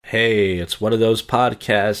Hey, it's one of those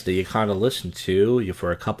podcasts that you kind of listen to you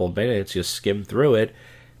for a couple minutes, you skim through it,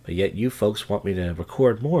 but yet you folks want me to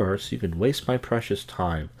record more so you can waste my precious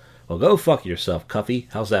time. Well, go fuck yourself, Cuffy.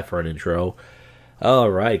 How's that for an intro?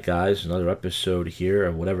 Alright, guys, another episode here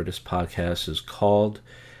of whatever this podcast is called.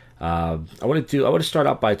 I want to start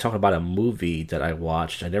out by talking about a movie that I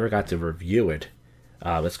watched. I never got to review it.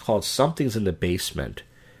 It's called Something's in the Basement.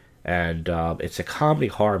 And it's a comedy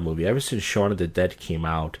horror movie. Ever since Shaun of the Dead came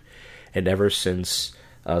out, and ever since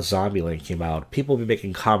Zombieland came out, people have been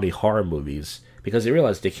making comedy horror movies because they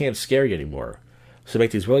realize they can't scare you anymore. So they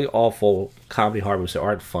make these really awful comedy horror movies that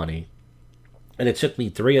aren't funny. And it took me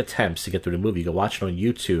 3 attempts to get through the movie. You can watch it on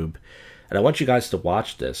YouTube. And I want you guys to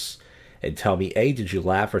watch this and tell me, A, did you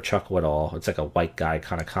laugh or chuckle at all? It's like a white guy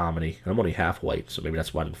kind of comedy. And I'm only half white, so maybe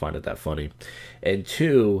that's why I didn't find it that funny. And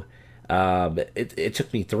 2... it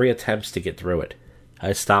took me 3 attempts to get through it.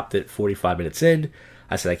 I stopped it 45 minutes in.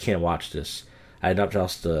 I said, I can't watch this. I had nothing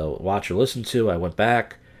else to watch or listen to. I went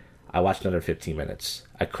back. I watched another 15 minutes.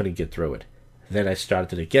 I couldn't get through it. Then I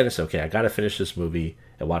started it again. I said, okay, I got to finish this movie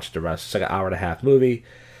and watch the rest. It's like an hour and a half movie.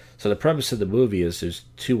 So the premise of the movie is there's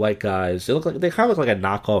 2 white guys. They kind of look like a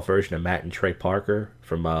knockoff version of Matt and Trey Parker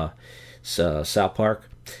from South Park,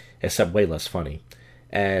 except way less funny.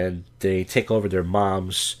 And they take over their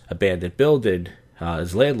mom's abandoned building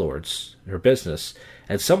as landlords, her business,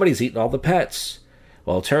 and somebody's eating all the pets.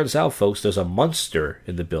 Well, it turns out, folks, there's a monster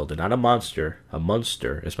in the building. Not a monster, a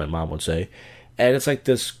monster, as my mom would say. And it's like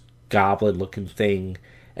this goblin-looking thing,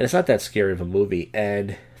 and it's not that scary of a movie,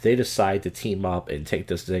 and they decide to team up and take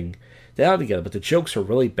this thing down together, but the jokes are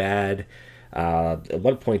really bad. At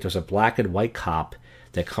one point, there's a black and white cop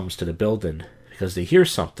that comes to the building because they hear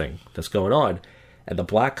something that's going on. And the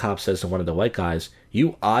black cop says to one of the white guys,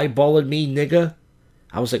 "You eyeballing me, nigga?"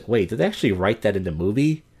 I was like, wait, did they actually write that in the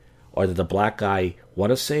movie? Or did the black guy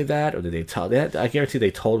want to say that? Or did they tell that? I guarantee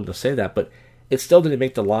they told him to say that, but it still didn't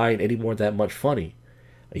make the line any more that much funny.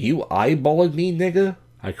 "Are you eyeballing me, nigga?"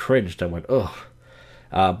 I cringed. I went, ugh.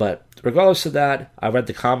 But regardless of that, I read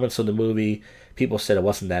the comments on the movie. People said it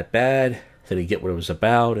wasn't that bad. They didn't get what it was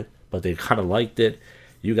about, but they kind of liked it.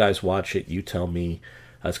 You guys watch it. You tell me.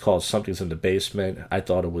 It's called Something's in the Basement. I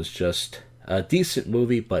thought it was just a decent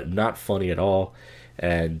movie, but not funny at all.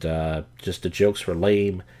 And just the jokes were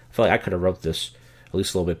lame. I feel like I could have wrote this at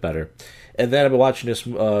least a little bit better. And then I've been watching this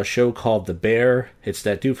show called The Bear. It's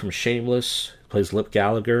that dude from Shameless, who plays Lip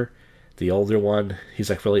Gallagher, the older one.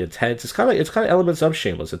 He's like really intense. It's kind of elements of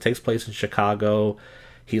Shameless. It takes place in Chicago.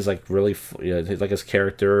 He's like really, he's like his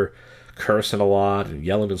character cursing a lot and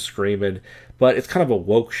yelling and screaming. But it's kind of a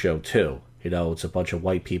woke show too. You know, it's a bunch of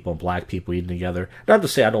white people and black people eating together. Not to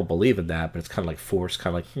say I don't believe in that, but it's kind of like forced,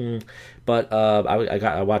 kind of like, But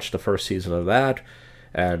I watched the first season of that,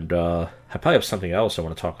 and I probably have something else I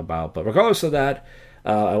want to talk about. But regardless of that,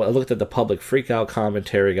 I looked at the public freakout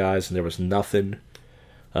commentary, guys, and there was nothing.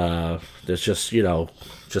 There's just,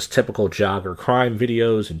 just typical jogger crime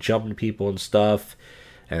videos and jumping people and stuff.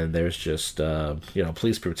 And there's just,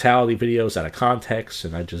 police brutality videos out of context,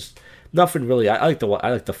 and nothing really. I like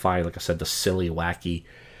to find, like I said, the silly, wacky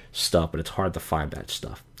stuff, but it's hard to find that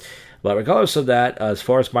stuff. But regardless of that, as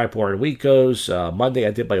far as my boring week goes, Monday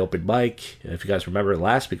I did my open mic. If you guys remember,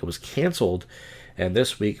 last week it was canceled, and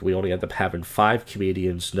this week we only ended up having 5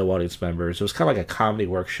 comedians, no audience members. It was kind of like a comedy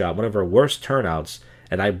workshop, one of our worst turnouts,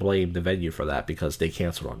 and I blame the venue for that because they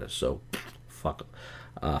canceled on us. So fuck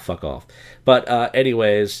off. But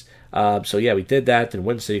anyways. So yeah, we did that. Then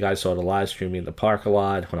Wednesday, you guys saw the live streaming in the park a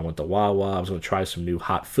lot. When I went to Wawa, I was going to try some new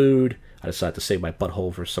hot food. I decided to save my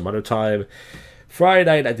butthole for some other time. Friday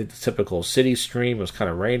night, I did the typical city stream. It was kind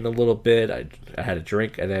of raining a little bit. I had a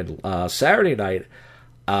drink. And then Saturday night,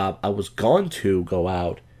 I was going to go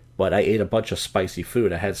out, but I ate a bunch of spicy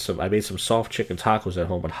food. I made some soft chicken tacos at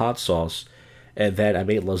home with hot sauce. And then I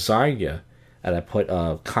made lasagna, and I put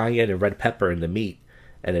cayenne and red pepper in the meat.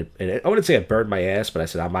 And I wouldn't say it burned my ass, but I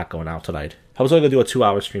said, I'm not going out tonight. I was only going to do a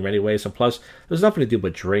 2-hour stream anyways, and plus, there's nothing to do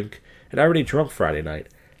but drink. And I already drunk Friday night.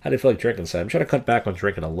 I didn't feel like drinking, so I'm trying to cut back on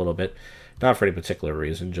drinking a little bit. Not for any particular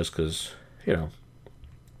reason, just because,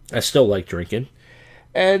 I still like drinking.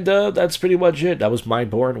 And that's pretty much it. That was my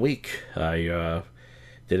boring week. I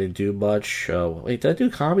didn't do much. Wait, did I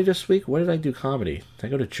do comedy this week? Where did I do comedy? Did I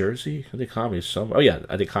go to Jersey? I did comedy somewhere. Oh, yeah,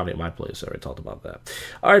 I did comedy at my place. I already talked about that.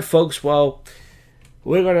 All right, folks, well,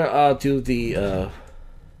 we're going to do the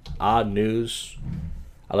odd news.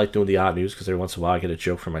 I like doing the odd news because every once in a while I get a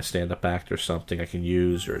joke from my stand-up act or something I can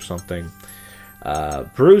use or something.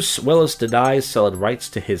 Bruce Willis denies selling rights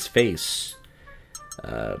to his face,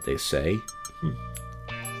 they say.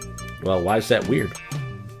 Well, why is that weird?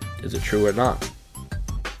 Is it true or not?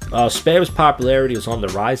 Spam's popularity is on the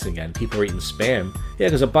rise again. People are eating Spam. Yeah,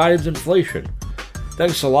 because of Biden's inflation.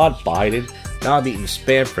 Thanks a lot, Biden. Now I'm eating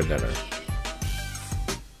Spam for dinner.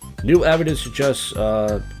 New evidence suggests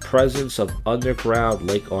presence of underground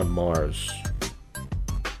lake on Mars.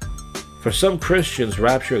 For some Christians,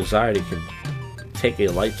 rapture anxiety can take a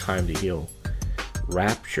lifetime to heal.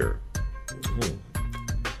 Rapture.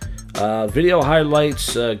 Video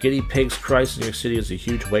highlights guinea pigs Christ in New York City is a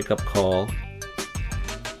huge wake-up call.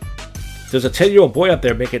 There's a 10-year-old boy out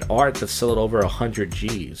there making art that's selling over 100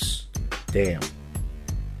 G's. Damn.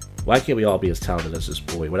 Why can't we all be as talented as this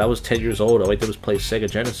boy? When I was 10 years old, all I did was play Sega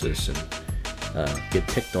Genesis and get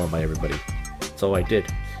picked on by everybody. That's all I did.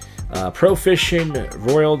 Pro fishing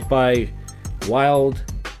roiled by wild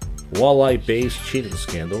walleye-based cheating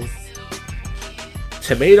scandal.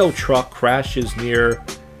 Tomato truck crashes near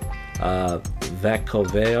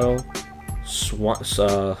Vacaville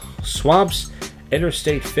Swamps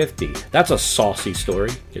Interstate 50. That's a saucy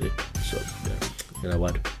story. Get it? So, you know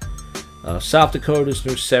what? South Dakota's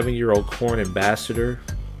new 7-year-old corn ambassador,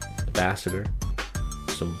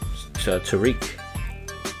 some Tariq,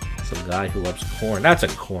 some guy who loves corn. That's a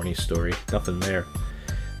corny story. Nothing there.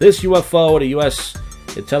 This UFO at a U.S.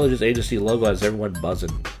 intelligence agency logo has everyone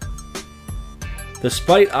buzzing.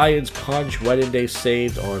 Despite Ian's punch, wedding day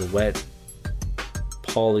saved on wet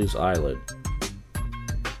Pawleys Island.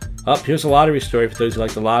 Here's a lottery story for those who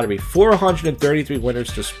like the lottery. 433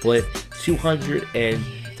 winners to split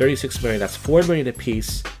 236 million. That's 4 million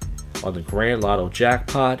apiece on the Grand Lotto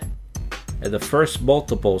jackpot. And the first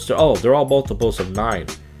multiples, they're all multiples of 9.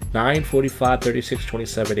 9, 45, 36,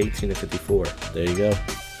 27, 18, and 54. There you go.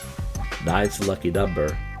 9's the lucky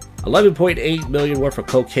number. 11.8 million worth of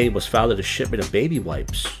cocaine was found in a shipment of baby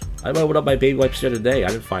wipes. I opened up my baby wipes the other day. I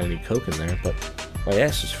didn't find any coke in there, but my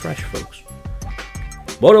ass is fresh, folks.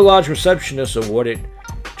 Motor Lodge receptionist awarded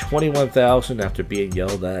 $21,000 after being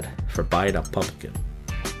yelled at for buying a pumpkin.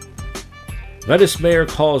 Venice mayor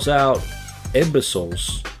calls out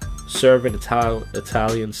imbeciles serving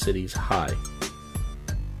Italian cities high.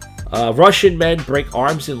 Russian men break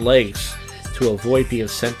arms and legs to avoid being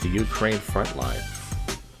sent to Ukraine frontline.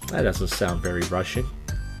 That doesn't sound very Russian.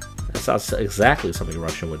 That sounds exactly something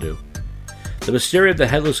Russia would do. The mystery of the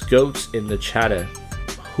headless goats in the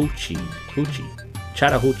Chattahoochee.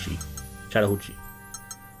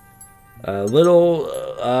 Little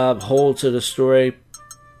hold to the story.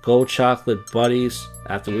 Gold Chocolate Buddies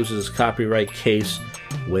after losing his copyright case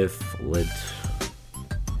with Lint.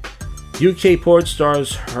 UK porn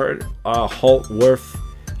stars hurt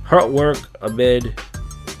work amid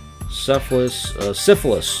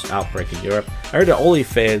syphilis outbreak in Europe. I heard that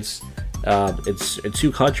OnlyFans in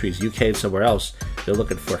 2 countries, UK and somewhere else, they're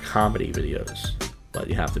looking for comedy videos, but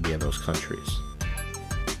you have to be in those countries.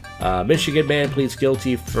 Michigan man pleads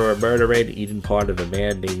guilty for murdering and eating part of a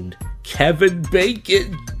man named Kevin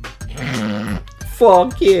Bacon.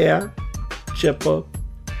 Fuck yeah, Chipper.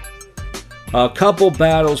 Couple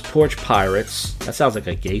battles porch pirates. That sounds like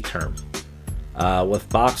a gay term. With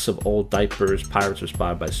box of old diapers, pirates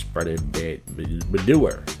respond by spreading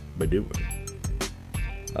manure.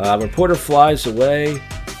 Reporter flies away.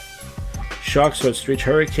 Sharks on street.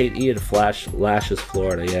 Hurricane Ian lashes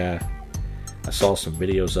Florida. Yeah, I saw some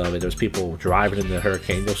videos of it. There's people driving in the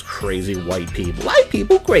hurricane. Those crazy white people. White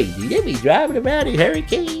people crazy. They be driving around in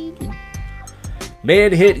hurricane.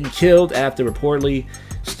 Man hit and killed after reportedly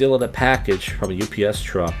stealing a package from a UPS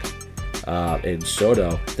truck in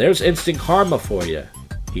Soto. There's instant karma for you.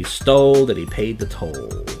 He stole and he paid the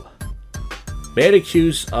toll. Man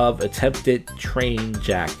accused of attempted train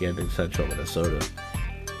jacking in central Minnesota.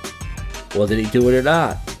 Well, did he do it or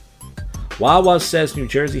not? Wawa says New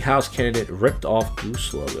Jersey House candidate ripped off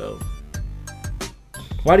Goose logo.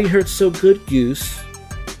 Why do you hurt so good, Goose?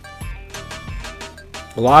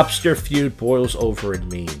 Lobster feud boils over in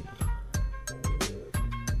Maine.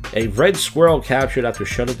 A red squirrel captured after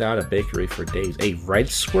shutting down a bakery for days. A red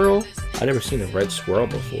squirrel? I've never seen a red squirrel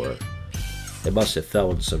before. It must have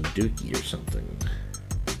fell in some dookie or something.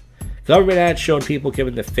 Government ad showing people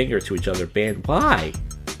giving the finger to each other banned. Why?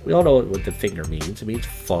 We all know what the finger means. It means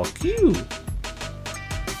fuck you.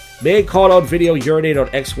 Man caught on video urinate on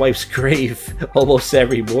ex-wife's grave almost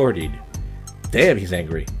every morning. Damn, he's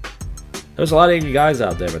angry. There's a lot of angry guys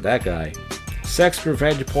out there, but that guy. Sex,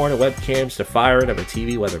 revenge, porn, and webcams to firing of a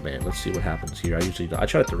TV weatherman. Let's see what happens here. I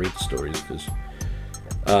try not to read the stories because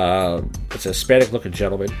it's a Hispanic-looking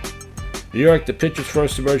gentleman. New York, the pictures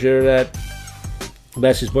first emerged on the internet.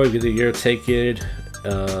 Message boy of the year taken.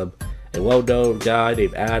 A well-known guy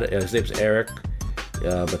named his name's Eric.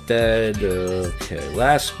 But then,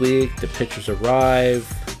 last week the pictures arrived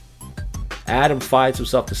Adam finds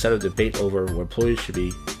himself to settle a debate over where employees should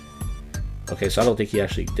be. Okay, so I don't think he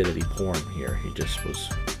actually did any porn here. He just was,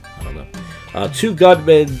 I don't know. Two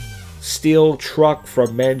gunmen steal truck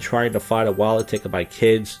from men trying to find a wallet taken by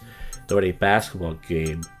kids during a basketball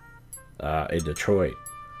game in Detroit.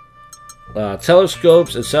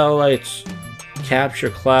 Telescopes and satellites capture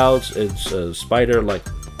clouds and spider-like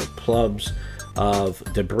plumes of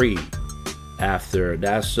debris after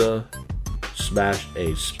NASA smashed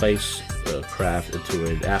a spacecraft into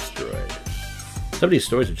an asteroid. Some of these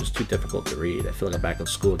stories are just too difficult to read. I feel like I'm back in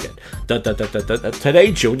school again.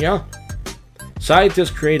 Today, Junior,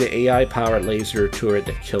 scientists create an AI-powered laser turret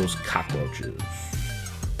that kills cockroaches.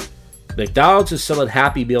 McDonald's is selling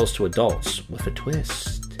Happy Meals to adults with a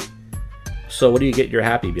twist. So what do you get in your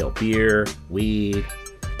Happy Meal? Beer, weed,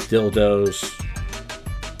 dildos.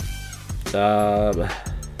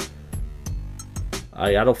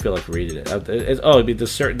 I don't feel like reading it. It'd be the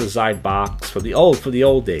certain design box from the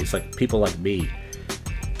old days, like people like me.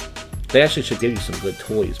 They actually should give you some good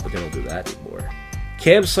toys, but they don't do that anymore.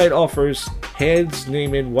 Campsite offers hands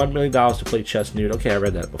naming $1 million to play chess nude. Okay, I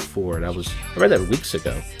read that before. I read that weeks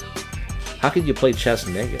ago. How can you play chess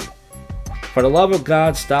naked? For the love of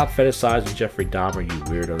God, stop fetishizing Jeffrey Dahmer, you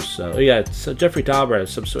weirdos. So Jeffrey Dahmer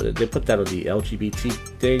has some sort of... They put that on the LGBT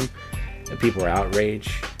thing, and people are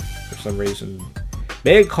outraged for some reason.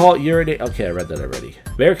 Man caught urinate... Okay, I read that already.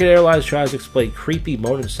 American Airlines tries to explain creepy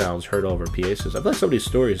moaning sounds heard over PA systems. I've got some of these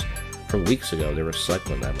stories from weeks ago. They were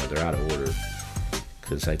recycling them, but they're out of order.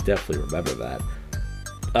 Because I definitely remember that.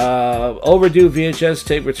 Overdue VHS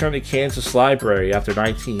tape returned to Kansas Library after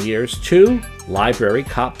 19 years. 2 library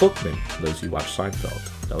cop bookmen. For those of you who watch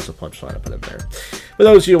Seinfeld. That was a punchline I put in there. For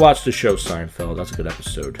those of you who watch the show Seinfeld, that's a good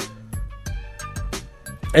episode.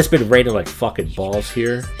 It's been raining like fucking balls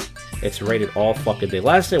here. It's raining all fucking day.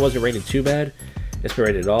 Last day wasn't raining too bad. It's been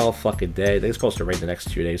raining all fucking day. I think it's supposed to rain the next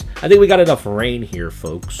 2 days. I think we got enough rain here,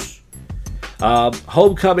 folks.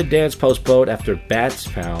 Homecoming dance postponed after bats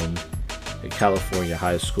found in California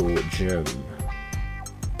high school gym.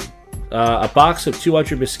 A box of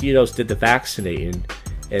 200 mosquitoes did the vaccinating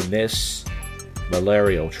in this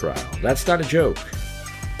malarial trial. That's not a joke.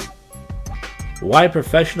 Why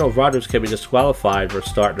professional runners can be disqualified for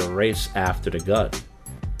starting a race after the gun.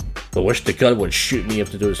 I wish the gun would shoot me up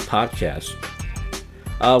to do this podcast.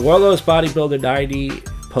 World's bodybuilder 90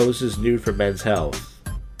 poses nude for men's health.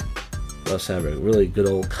 Must have a really good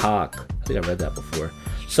old cock. I think I read that before.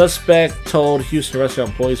 Suspect told Houston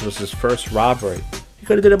restaurant employees it was his first robbery. He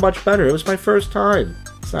could have did it much better. It was my first time.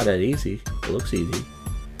 It's not that easy. It looks easy.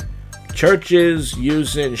 Churches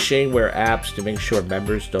using shameware apps to make sure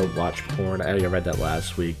members don't watch porn. I read that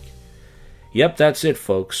last week. Yep, that's it,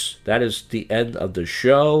 folks. That is the end of the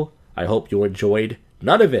show. I hope you enjoyed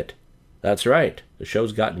none of it. That's right. The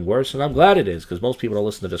show's gotten worse, and I'm glad it is, because most people don't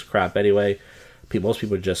listen to this crap anyway. Most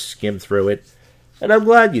people just skim through it, and I'm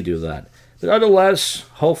glad you do that. But nonetheless,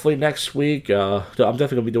 hopefully next week, I'm definitely going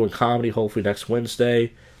to be doing comedy, hopefully next Wednesday. I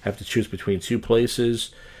have to choose between 2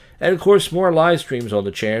 places. And, of course, more live streams on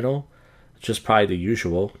the channel. Just probably the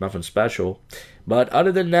usual, nothing special. But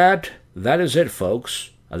other than that, that is it, folks.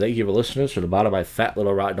 I thank you for listening from the bottom of my fat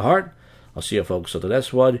little rotten heart. I'll see you folks on the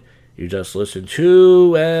next one. You just listened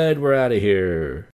to, and we're out of here.